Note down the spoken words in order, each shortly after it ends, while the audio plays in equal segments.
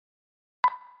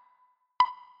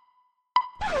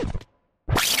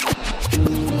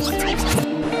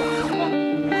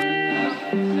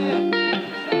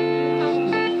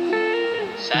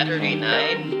Saturday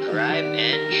night, drive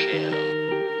and chill.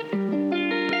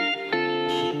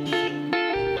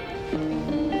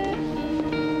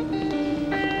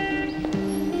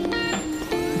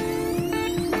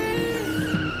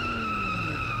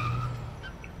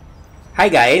 Hi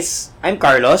guys, I'm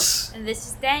Carlos. And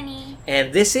this is Dani.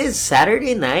 And this is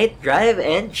Saturday Night Drive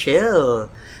and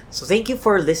Chill. So thank you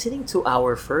for listening to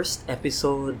our first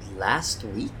episode last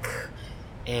week.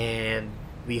 And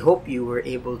we hope you were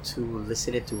able to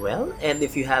listen it well. And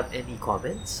if you have any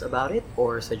comments about it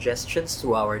or suggestions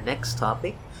to our next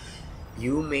topic,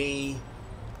 you may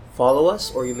follow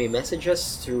us or you may message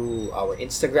us through our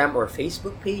Instagram or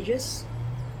Facebook pages.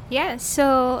 Yeah,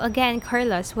 so again,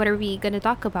 Carlos, what are we going to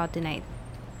talk about tonight?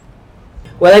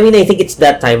 Well, I think it's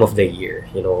that time of the year.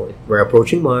 You know, we're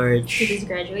approaching March. It is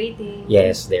graduating.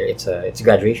 Yes, it's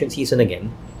graduation season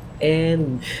again,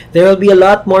 and there will be a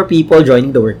lot more people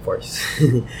joining the workforce.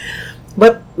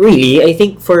 But really, I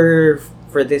think for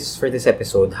this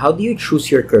episode, how do you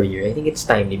choose your career? I think it's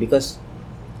timely because,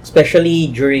 especially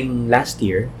during last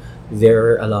year, there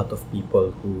are a lot of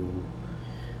people who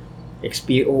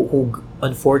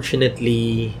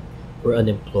unfortunately were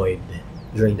unemployed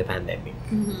during the pandemic.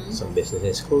 Mm-hmm. Some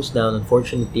businesses closed down,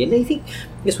 unfortunately, and I think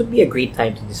this would be a great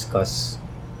time to discuss,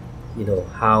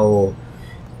 how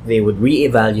they would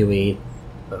reevaluate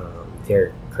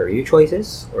their career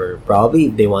choices, or probably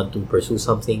if they want to pursue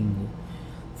something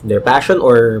from their passion,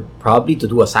 or probably to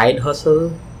do a side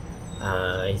hustle.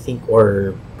 I think,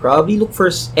 or probably look for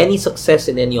any success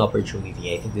in any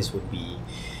opportunity. I think this would be.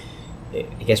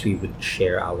 I guess we would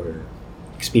share our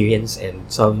experience and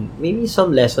maybe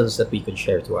some lessons that we could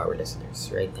share to our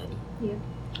listeners, right, Dani? Yeah.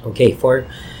 Okay,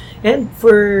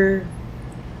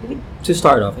 to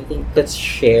start off, I think let's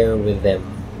share with them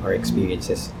our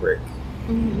experiences at work.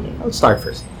 Mm-hmm. I'll start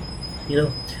first.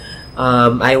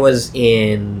 I was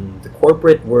in the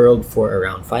corporate world for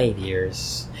around 5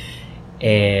 years,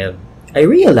 and I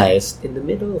realized in the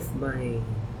middle of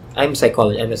I'm a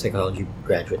psychology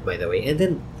graduate, by the way, and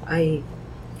then I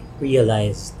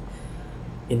realized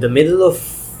in the middle of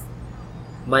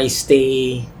my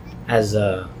stay as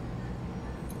a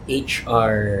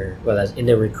HR, as in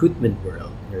the recruitment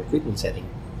world, in the recruitment setting,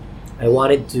 I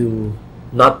wanted to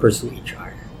not pursue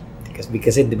HR because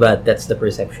that's the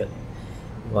perception.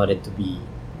 I wanted to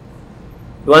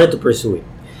pursue it,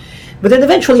 but then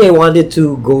eventually I wanted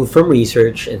to go from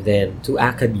research and then to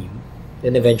academe,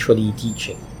 and eventually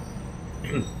teaching.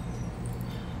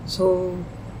 So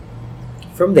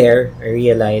from there, I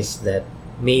realized that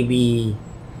maybe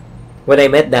when I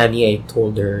met Dani, I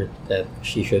told her that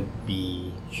she should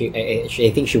be.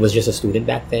 I think she was just a student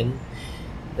back then.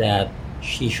 That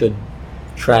she should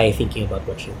try thinking about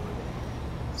what she wanted.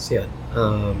 So,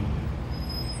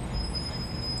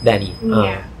 Dani,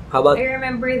 Yeah. how about? I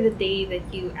remember the day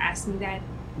that you asked me that.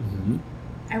 Mm-hmm.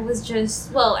 I was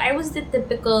the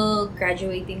typical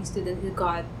graduating student who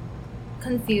got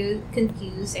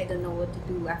confused. I don't know what to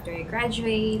do after I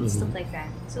graduate, stuff like that.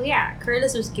 So yeah,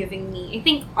 Carlos was giving me, I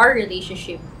think our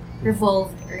relationship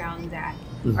revolved around that,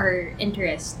 our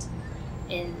interest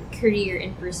in career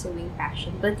and pursuing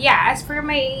passion. But yeah, as for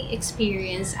my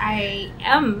experience, I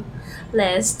am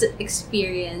less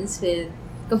experienced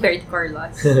compared to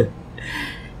Carlos.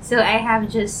 So I have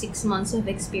just 6 months of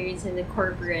experience in the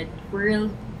corporate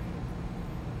world.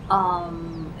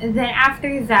 And then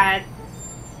after that,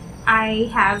 I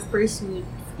have pursued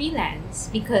freelance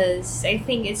because I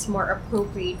think it's more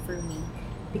appropriate for me.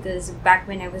 Because back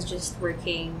when I was just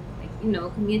working,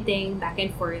 commuting back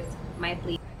and forth my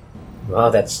place. Wow,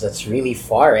 that's really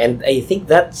far, and I think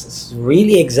that's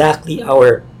really exactly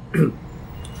our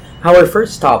our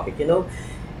first topic.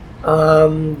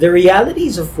 The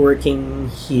realities of working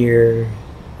here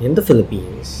in the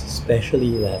Philippines,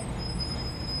 especially that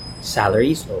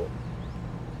salary is low.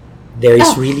 There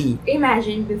is really.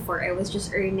 Imagine before I was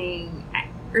just earning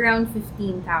around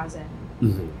 15,000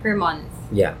 per month.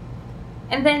 Yeah.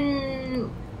 And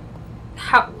then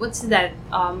what's that?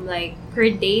 Like per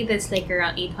day, that's like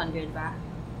around 800 ba?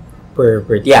 Around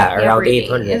per day.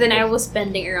 800. And then I was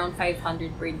spending around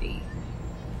 500 per day.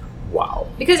 Wow.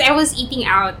 Because I was eating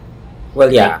out. Well,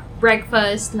 yeah. Like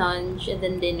breakfast, lunch, and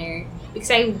then dinner.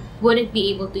 Because I wouldn't be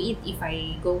able to eat if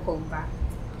I go home ba.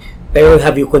 Pero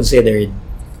have you considered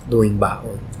doing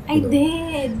baon? I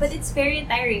did, but it's very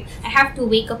tiring. I have to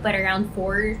wake up at around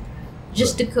 4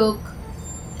 just to cook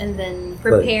and then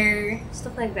prepare,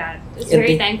 stuff like that. It's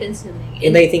very time consuming.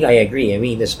 And I think I agree. I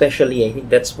mean, especially, I think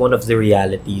that's one of the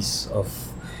realities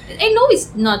of... I know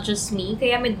it's not just me,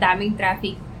 kaya may daming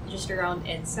traffic just around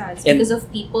EDSA. It's because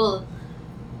of people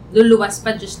luluwas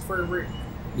pa just for work.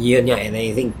 Yun, yeah. And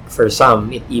I think for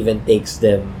some, it even takes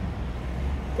them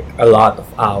a lot of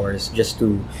hours just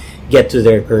to get to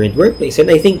their current workplace. And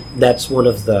I think that's one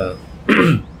of the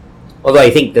although I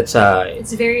think that's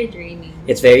It's very draining.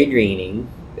 it's very draining,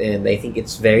 and I think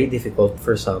it's very difficult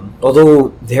for some.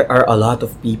 Although there are a lot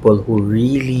of people who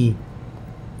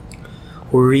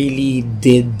really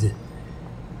did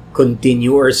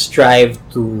continue or strive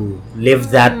to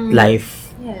live that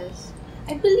life, Yes.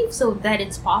 I believe so that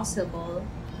it's possible.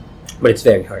 but it's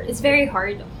very hard It's very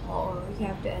hard. Oh, you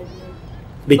have to admit.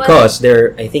 because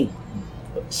I think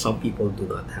some people do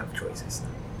not have choices.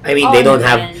 I mean, Oh, they don't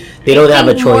man. have they don't I have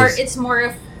a think choice. It's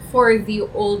more for the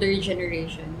older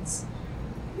generations.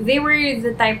 They were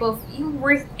the type of yung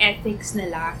work ethics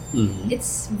nila. Mhm.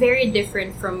 It's very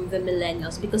different from the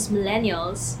millennials because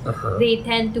millennials Uh-huh. they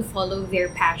tend to follow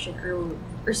their passion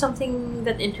or something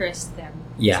that interests them.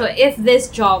 Yeah. So if this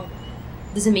job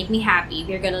doesn't make me happy,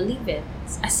 they're gonna leave it.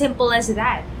 It's as simple as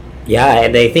that. Yeah,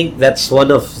 and I think that's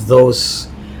one of those.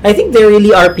 I think there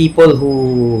really are people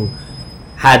who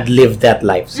had lived that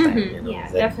lifestyle. Mhm, yeah,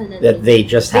 that, definitely. That they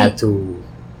just had They- to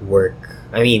work.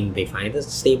 I mean, they find a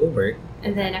stable work.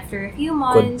 And then after a few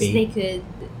months, be. they could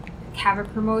have a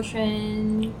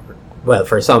promotion. Well,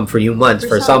 for some few months,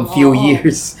 for some few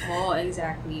years. Oh,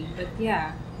 exactly. But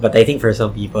yeah, But I think for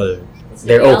some people, it's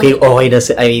they're the okay. reality.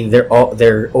 Okay, I mean,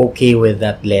 they're okay with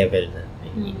that level. I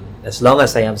mean, as long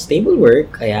as I have stable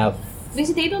work, I have.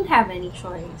 Because they don't have any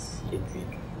choice.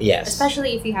 Yes.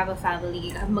 Especially if you have a family,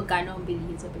 magkano ang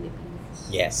bilihin sa Pilipinas.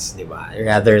 Yes, diba?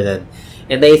 Rather than,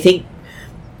 and I think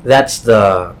that's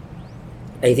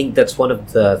one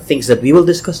of the things that we will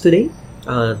discuss today,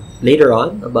 later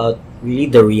on, about really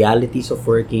the realities of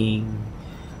working,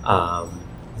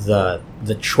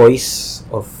 the choice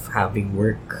of having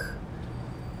work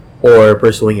or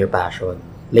pursuing your passion.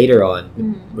 Later on,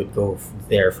 would go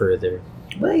there further.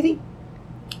 But I think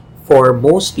for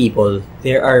most people,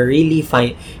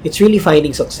 it's really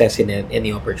finding success in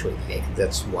any opportunity. I think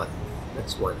that's one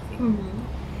thing.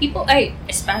 People,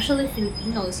 especially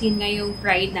Filipinos, yun nga yung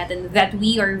pride natin that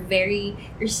we are very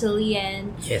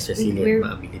resilient. Yes, We're- resilient,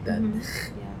 maabilidad.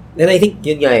 Yeah. And I think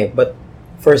yun nga but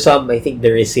for some, I think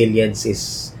the resilience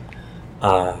is,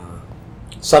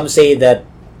 some say that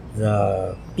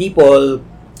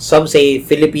some say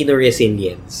Filipino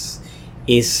resilience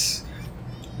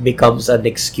becomes an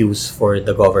excuse for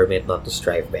the government not to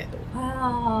strive better.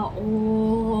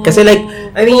 Oh. Kasi like,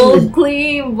 I mean, bold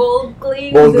claim.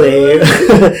 Bold dude.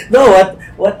 claim. No,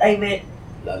 what I meant,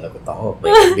 lalagot ako, may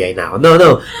FBI na ako.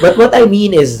 No. But what I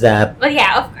mean is that, But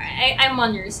yeah, of course, I'm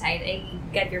on your side. I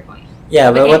get your point. yeah,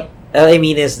 but Okay. what I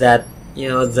mean is that,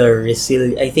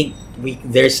 I think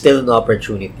there's still an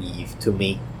opportunity to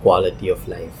make quality of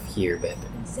life here better.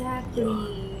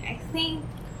 Exactly. I think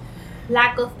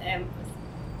lack of empathy.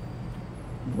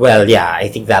 Well, yeah, I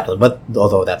think that one, but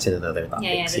although that's in another topic.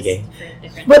 Yeah, that's Sige.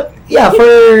 different. But yeah,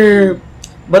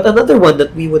 but another one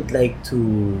that we would like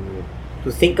to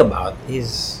think about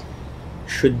is,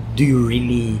 do you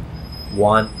really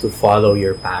want to follow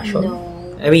your passion?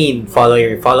 No. I mean,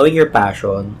 following your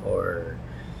passion, or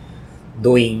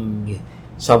doing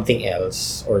something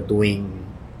else, or doing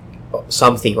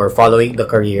something, or following the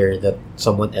career that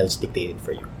someone else dictated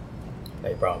for you,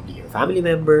 like probably your family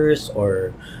members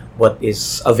or what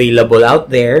is available out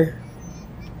there,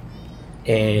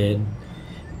 and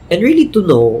really to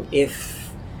know if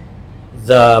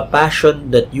the passion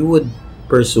that you would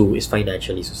pursue is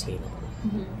financially sustainable.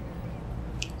 Mhm.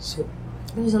 So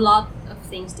There's a lot of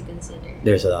things to consider.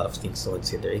 there's a lot of things to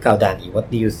consider. Ikaw, Dani,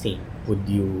 what do you think? I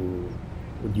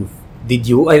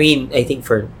mean, I think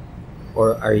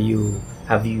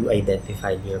have you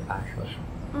identified your passion?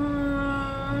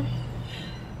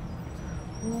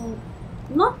 Well,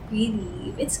 not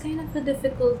really. It's kind of a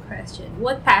difficult question.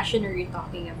 What passion are you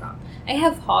talking about? I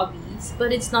have hobbies,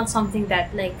 but it's not something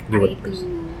that You would I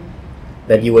do.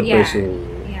 That you would Yeah, pursue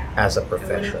yeah. as a I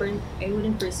profession?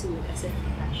 wouldn't pursue it as a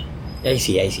passion. I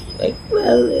see. Like,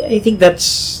 well, I think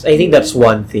that's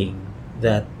one thing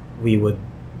that we would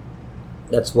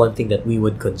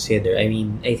consider. I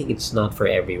mean, I think it's not for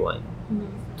everyone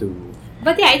to.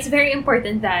 But yeah, it's very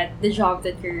important that the job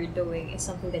that you're doing is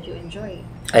something that you enjoy.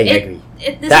 I agree.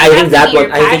 It doesn't I have think to that be your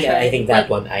one. I think that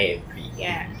passion, one. I agree.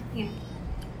 Yeah.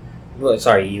 Well,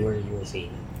 sorry, you were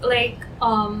saying. Like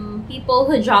people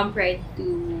who jump right to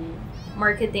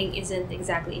marketing isn't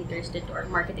exactly interested or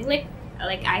marketing like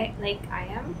I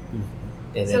am.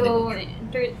 And So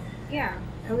yeah,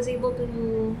 I was able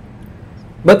to.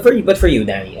 But for you,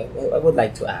 Danny, I would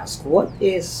like to ask, what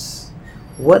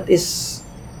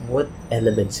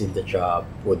elements in the job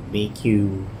would make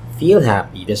you feel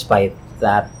happy despite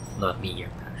that not being your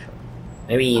passion?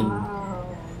 I mean,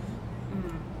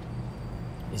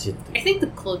 Is it? I think the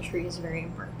culture is very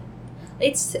important.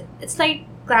 It's like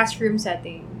classroom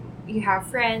setting. You have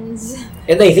friends.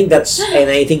 And I think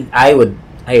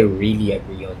I really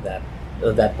agree on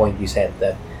that point you said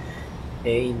that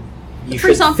you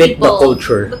should fit the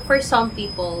culture. But for some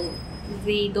people,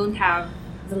 they don't have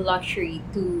the luxury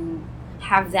to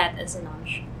have that as an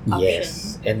option.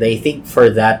 Yes, and I think for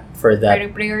that,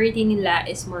 Parang priority nila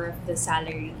is more of the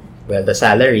salary. well, the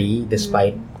salary,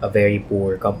 despite a very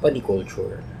poor company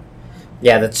culture.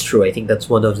 Yeah, that's true. I think that's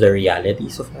one of the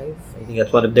realities of life. I think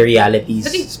that's one of the realities,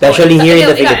 especially here in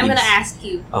the Philippines. I'm gonna ask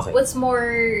you, Okay. what's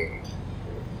more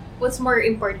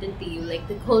important to you, like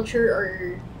the culture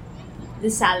or the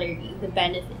salary, the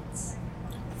benefits?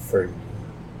 For me,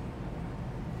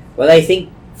 well, I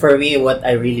think for me, what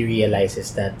I really realize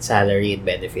is that salary and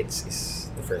benefits is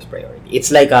the first priority.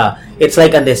 It's like a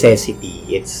necessity.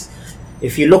 It's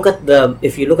if you look at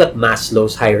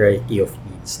Maslow's hierarchy of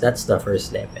needs, that's the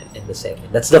first level, and the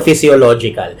second, that's the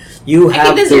physiological. I think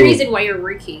that's the reason why you're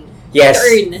working. Yes, to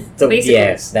earn. so, Basically.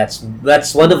 yes, that's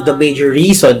one of the major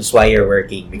reasons why you're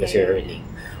working, because you're earning.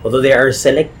 Although there are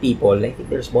select people, I think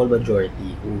there's a small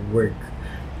majority who work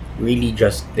really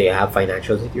just they have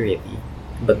financial security,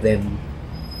 but then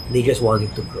they just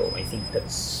wanted to grow. I think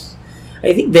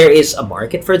there is a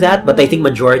market for that, but I think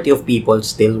majority of people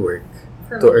still work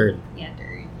to earn. Yeah, to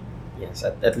earn. Yes,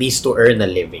 at least to earn a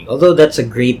living. Although that's a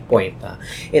great point,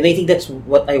 and I think that's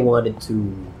what I wanted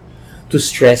to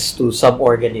stress to some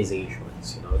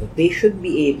organizations. That they should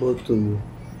be able to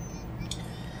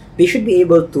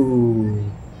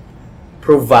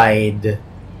provide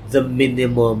the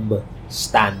minimum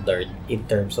standard in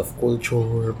terms of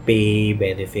culture, pay,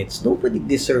 benefits. Nobody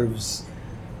deserves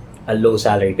a low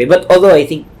salary pay. But although I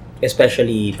think,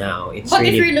 especially now, it's But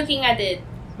really... if you're looking at it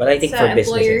But I think sa for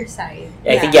employer businesses... side,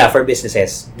 I think, for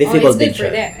businesses, difficult it's good din for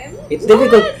siya. them. It's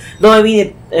difficult. No, I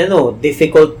mean,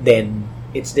 difficult then.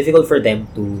 It's difficult for them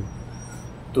to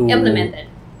Implement it.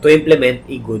 To implement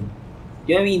a good...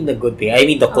 the good thing. I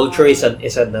mean, the culture is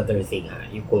another thing.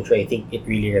 Yung culture, I think it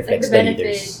really reflects Like the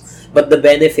leaders. But the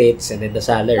benefits and then the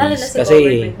salaries. Lalo na sa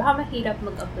government. Baka mahirap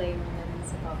mag-apply mo na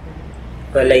sa government.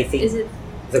 Well, I think Is it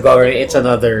the government, it's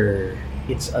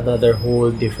another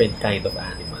whole different kind of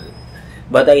animal.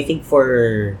 But I think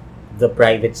for the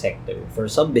private sector,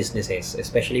 for some businesses,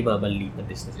 especially mga maliliit na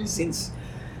businesses, since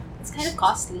it's kind of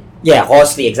costly. Yeah,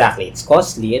 costly, exactly. It's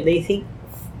costly, and I think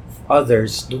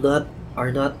others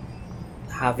are not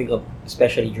having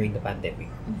especially during the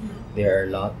pandemic. There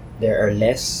are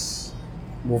less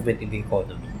movement in the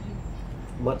economy.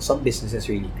 But some businesses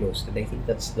really closed, and I think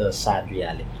that's the sad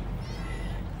reality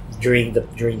during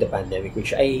the pandemic,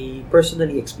 which I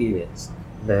personally experienced.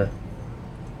 The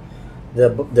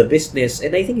business,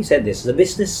 and I think you said this, the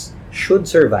business should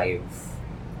survive.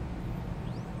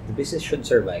 The business should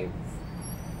survive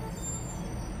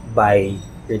by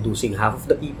reducing half of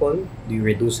the people. Do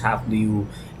you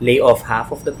lay off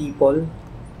half of the people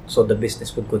so the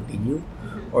business would continue?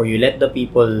 Or you let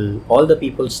all the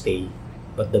people stay,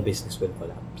 but the business will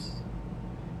collapse?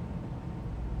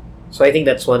 So I think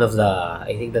that's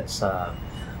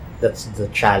that's the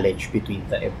challenge between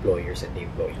the employers and the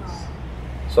employees.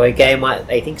 So I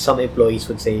think some employees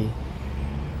would say,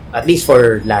 at least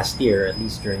for last year, at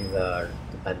least during the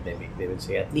pandemic, they would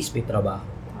say, at least may trabaho.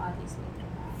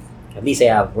 At least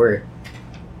I have work.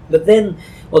 But then,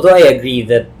 although I agree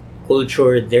that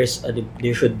culture, there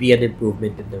should be an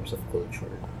improvement in terms of culture,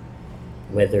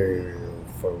 whether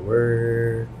for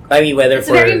work. It's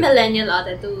very millennial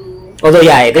to. Although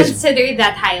it is consider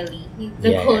that highly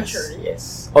the culture.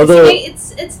 Yes. Although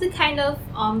it's the kind of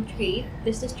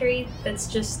business trait that's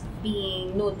just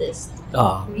being noticed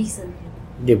recently.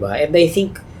 Diba? And I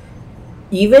think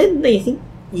even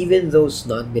those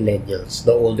non-millennials,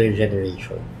 the older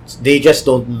generations, they just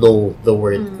don't know the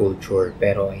word culture.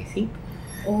 Pero I think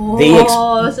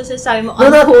so sasabi mo,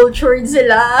 uncultured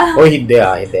sila. Hindi.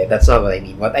 That's not what I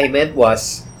mean. What I meant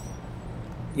was,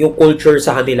 yung culture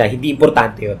sa kanila, hindi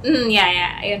importante yun.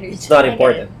 Yeah, I understand. It's not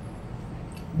important.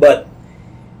 But,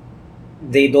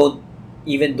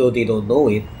 even though they don't know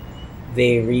it,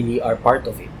 they really are part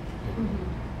of it.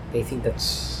 I think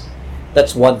that's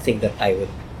one thing that I would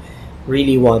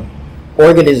really want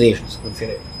organizations to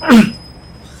consider.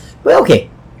 But okay.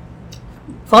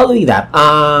 Following that,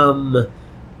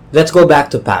 let's go back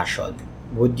to passion.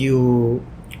 Would you,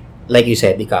 like you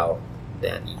said, ikaw,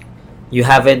 Dani, you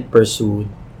haven't pursued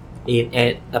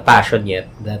a passion yet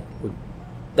that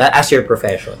as your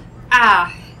profession?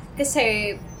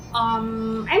 Kasi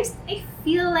I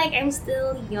feel like I'm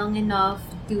still young enough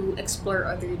to explore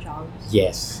other jobs.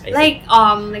 Yes. Like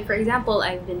for example,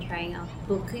 I've been trying out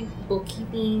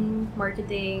bookkeeping,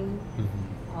 marketing,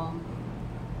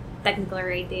 technical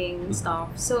writing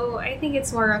stuff. So I think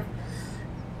it's more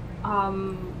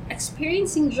of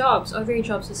experiencing jobs, other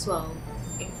jobs as well.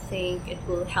 I think it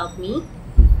will help me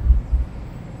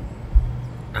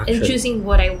in choosing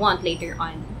what I want later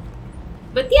on.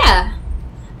 But yeah,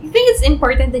 I think it's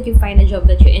important that you find a job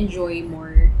that you enjoy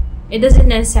more. It doesn't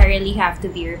necessarily have to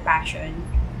be your passion.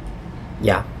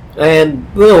 Yeah. And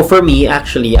for me,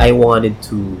 actually, I wanted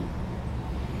to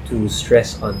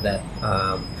stress on that.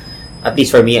 At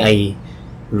least for me,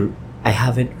 I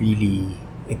haven't really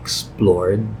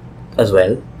explored as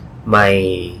well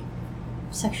my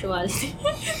sexuality.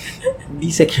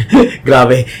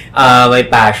 Grabe. My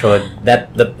passion.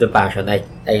 The passion.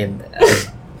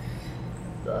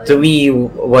 To me,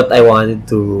 what I wanted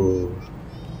to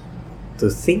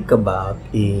think about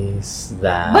is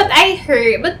that. But I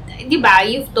heard,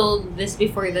 diba, you've told this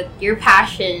before that your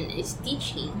passion is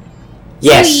teaching.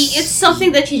 Yes. So it's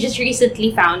something that you just recently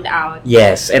found out.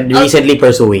 Yes, and recently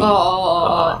pursuing.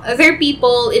 Other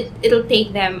people, it'll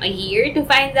take them a year to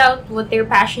find out what their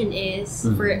passion is.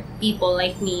 For people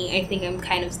like me, I think I'm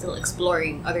kind of still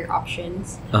exploring other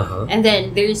options. And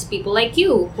then there's people like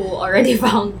you who already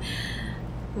found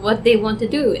what they want to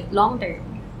do long term.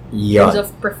 In terms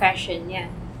of profession, yeah.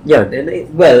 Yeah,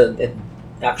 and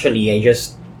actually, I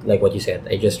just, like what you said,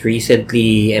 I just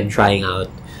recently am trying out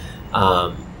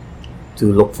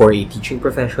to look for a teaching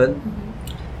profession.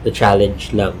 The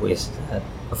challenge lang is that,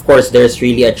 of course, there's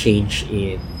really a change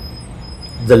in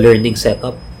the learning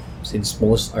setup since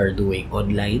most are doing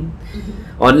online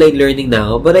learning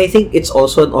now. But I think it's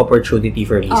also an opportunity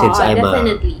for me since I'm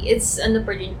definitely. It's an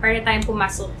opportunity para tayong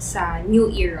pumasok sa new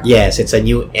era. Yes, it's a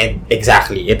new, and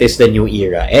exactly, it is the new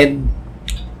era. And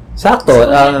sakto,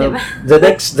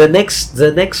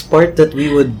 the next part that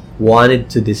we would wanted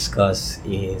to discuss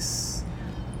is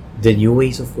the new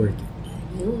ways of working.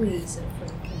 New ways of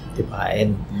working. Diba?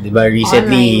 And diba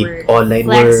recently online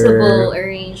work, flexible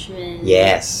arrangement.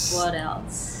 Yes. What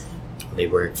else? They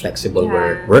work flexible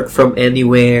work from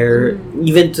anywhere,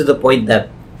 even to the point that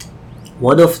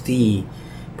one of the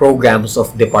programs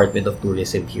of Department of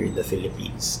Tourism here in the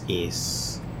Philippines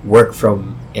is work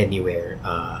from anywhere,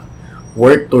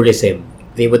 work tourism.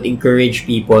 They would encourage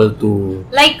people to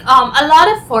a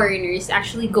lot of foreigners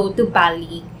actually go to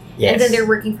Bali. Yes. And then they're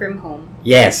working from home.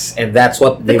 Yes, and that's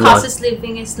what they want. The cost of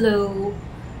living is low,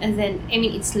 and then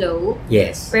it's low.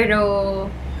 Yes.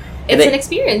 Pero it's an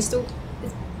experience too.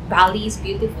 Bali is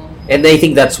beautiful. And I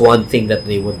think that's one thing that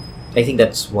I think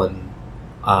that's one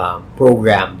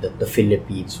program that the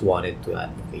Philippines wanted to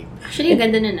advocate. Actually,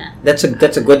 ganda na na. That's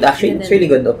a good, actually, it's really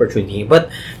good opportunity.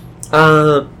 But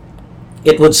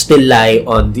it would still lie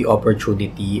on the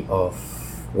opportunity of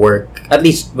work, at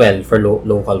least, for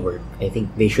local work. I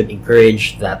think they should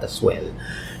encourage that as well.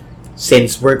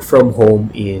 Since work from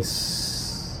home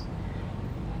is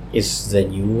the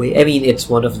new way. I mean, it's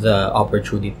one of the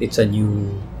opportunity. It's a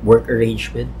new work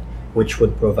arrangement which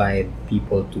would provide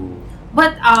people to.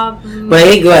 But I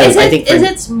think is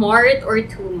it smart or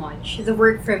too much, the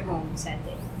work from home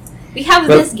setting? We have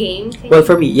this game.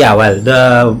 For me,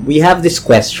 we have this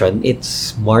question. It's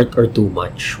smart or too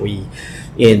much.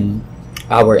 In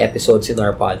our episodes in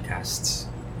our podcasts,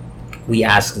 we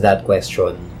ask that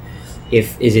question.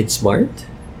 Is it smart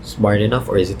enough,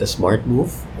 or is it a smart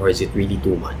move, or is it really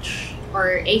too much,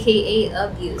 or aka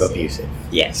abusive?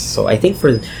 Yes. So I think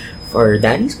for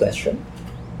Dani's question,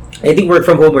 I think work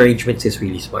from home arrangements is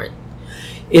really smart.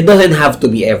 It doesn't have to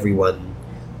be everyone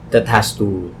that has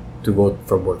to go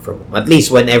from work from home, at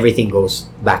least when everything goes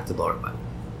back to normal.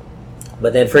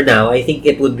 But then for now, I think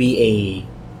it would be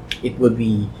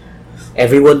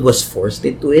everyone was forced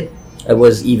into it. I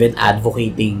was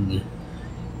advocating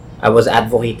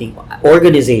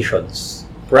organizations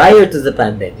prior to the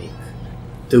pandemic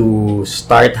to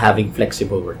start having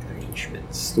flexible work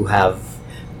arrangements, to have,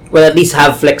 at least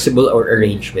have flexible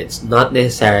arrangements, not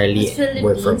necessarily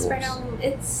work from home.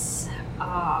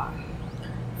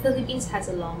 Philippines has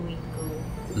a long way to go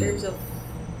in terms of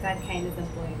that kind of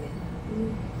employment.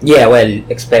 Yeah,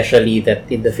 especially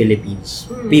that in the Philippines,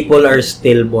 people are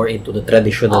still more into the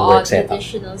traditional work setup.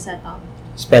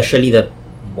 Especially that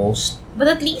most. But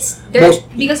at least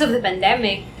because of the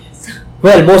pandemic.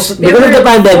 Because of the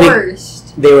pandemic,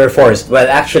 they were forced. Well,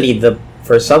 actually,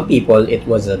 for some people, it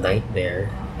was a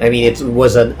nightmare. I mean, it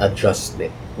was an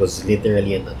adjustment. It was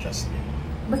literally an adjustment.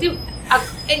 But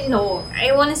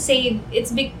I want to say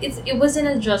it was an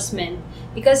adjustment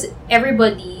because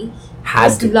everybody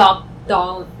was locked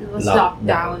locked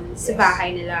down sa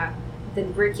bahay nila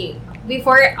than working.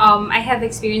 Before, I have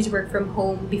experienced work from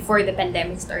home before the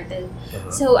pandemic started.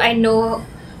 So I know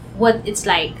what it's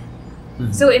like.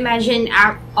 So imagine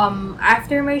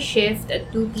after my shift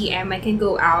at 2 p.m. I can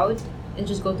go out and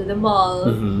just go to the mall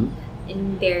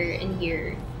in there and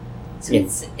here. So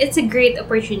it's a great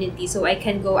opportunity. So I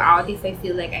can go out if I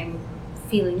feel like I'm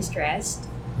feeling stressed.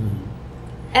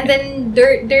 And then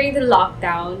during the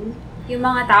lockdown, yung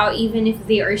mga tao, even if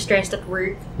they are stressed at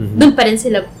work, dun pa rin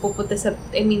sila pupunta sa,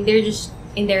 they're just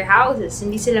in their houses.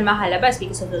 Hindi sila makalabas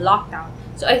because of the lockdown.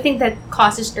 So I think that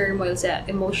causes turmoil sa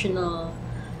emotional.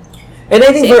 And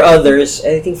I think for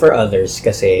others,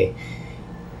 kasi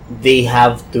they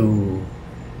have to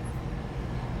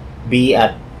be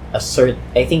at a certain.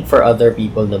 I think for other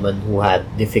people naman who had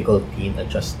difficulty in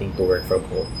adjusting to work from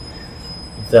home,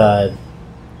 the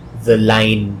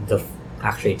line,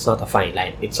 actually it's not a fine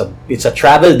line. It's a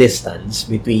travel distance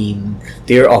between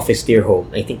your office to your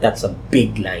home. I think that's a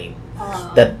big line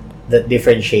that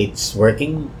differentiates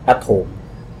working at home.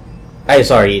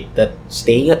 That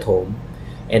staying at home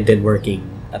and then working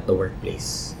at the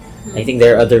workplace. I think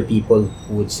there are other people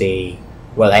who would say,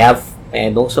 well, I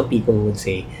know some people who would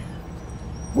say,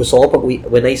 gusto ko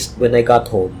when I got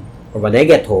home, or when I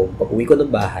get home, pag uwi ko ng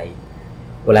bahay,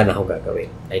 wala na akong gagawin.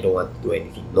 I don't want to do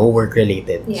anything. No work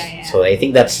related. Yeah. So I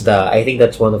think that's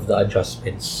one of the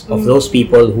adjustments of those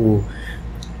people who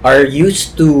are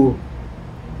used to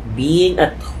being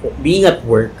at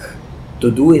work to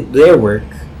do their work,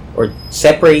 or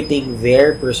separating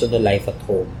their personal life at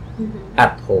home.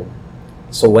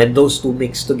 So when those two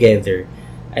mix together,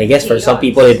 I guess for some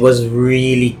people it was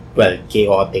really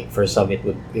chaotic. For some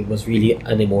it was really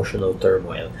an emotional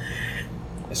turmoil.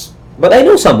 But I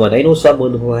know someone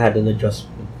who had an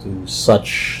adjustment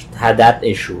had that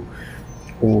issue,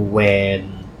 who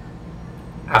when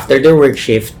after their work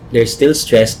shift they're still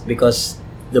stressed because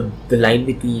the line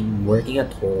between working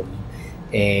at home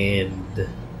and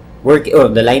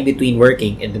the line between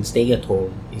working and then staying at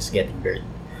home is getting blurred.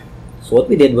 So what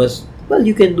we did was, well,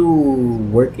 you can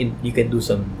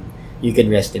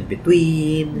rest in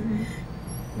between.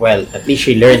 Well, at least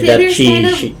she learned that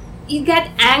you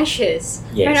get anxious.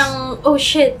 Yes. Parang, oh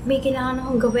shit, may kailangan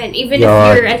akong gawin. Even if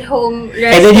you're at home resting.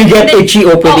 And then you get itchy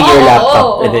opening your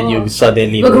laptop. And then you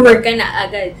suddenly mag-work ka na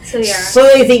agad. So yeah. So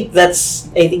I think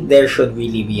there should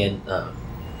really be an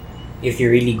if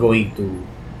you're really going to,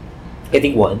 I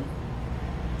think one,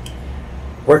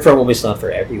 work from home is not for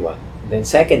everyone. Then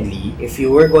secondly, if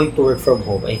you were going to work from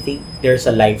home, I think there's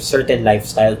a certain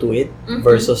lifestyle to it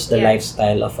versus the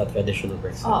lifestyle of a traditional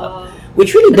work setup.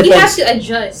 Which really depends. You have to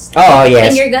adjust. Oh, yes.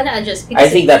 And you're gonna adjust. I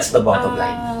think that's the bottom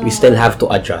line. We still have to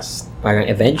adjust. Parang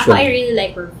eventually. I really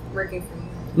like working from home.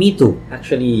 Me too,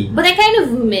 actually. But I kind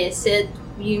of miss it.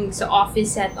 Yung sa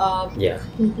office setup,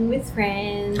 meeting with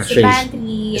friends, actually,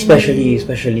 the pantry.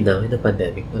 Especially now in the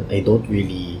pandemic, I don't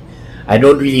really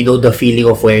know the feeling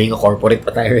of wearing a corporate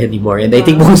attire anymore. And I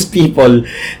think most people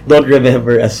don't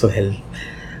remember as well.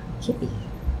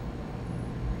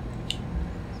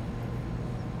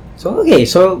 So we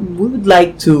would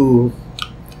like to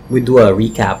do a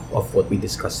recap of what we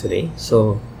discussed today.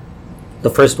 So the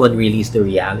first one really is the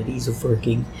realities of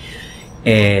working.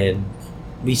 And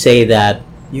we say that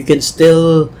you can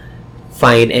still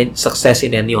find success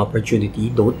in any opportunity.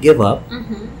 Don't give up.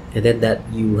 And then that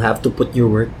you have to put your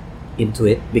work into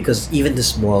it, because even the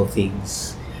small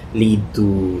things lead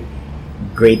to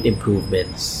great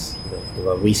improvements.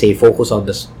 We say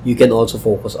you can also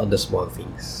focus on the small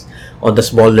things, on the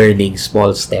small learning,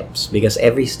 small steps, because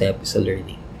every step is a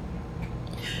learning.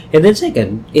 And then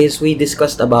second is we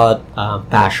discussed about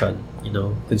passion,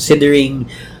 considering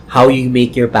how you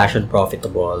make your passion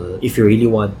profitable. If you really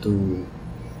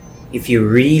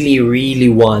really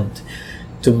want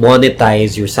to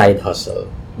monetize your side hustle.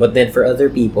 But then for other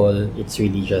people, it's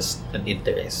really just an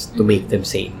interest to make them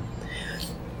sane.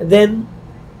 And then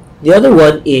the other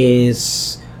one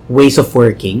is ways of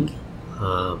working,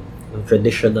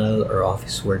 traditional or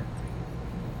office work.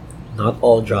 I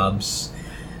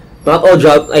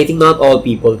think not all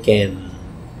people can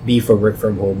be for work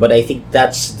from home, but I think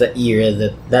that's the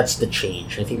era that's the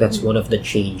change. I think that's one of the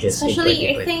changes.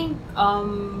 Especially, I think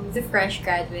the fresh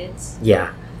graduates.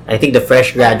 Yeah, I think the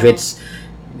fresh graduates.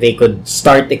 They could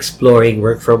start exploring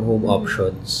work from home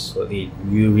options, so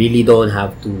you really don't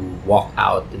have to walk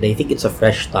out. And I think it's a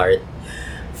fresh start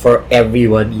for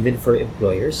everyone, even for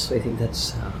employers. So I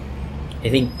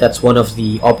think that's one of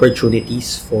the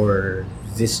opportunities for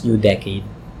this new decade.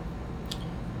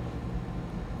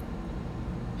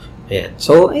 Yeah.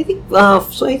 So I think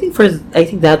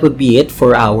that would be it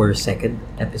for our second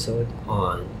episode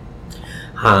on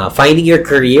finding your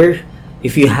career.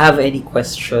 If you have any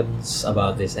questions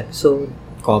about this episode,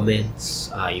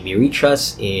 comments, you may reach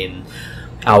us in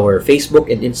our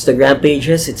Facebook and Instagram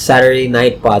pages. It's Saturday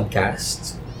Night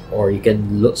Podcast, or you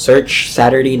can search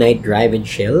Saturday Night Drive and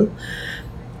Chill.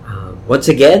 Once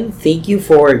again, thank you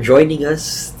for joining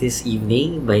us this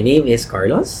evening. My name is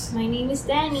Carlos. My name is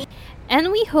Dani.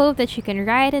 And we hope that you can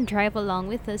ride and drive along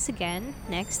with us again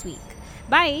next week.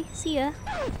 Bye! See ya!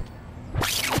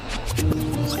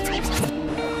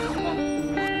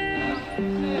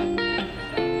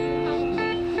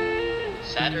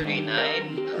 Saturday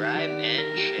night, drive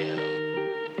and chill.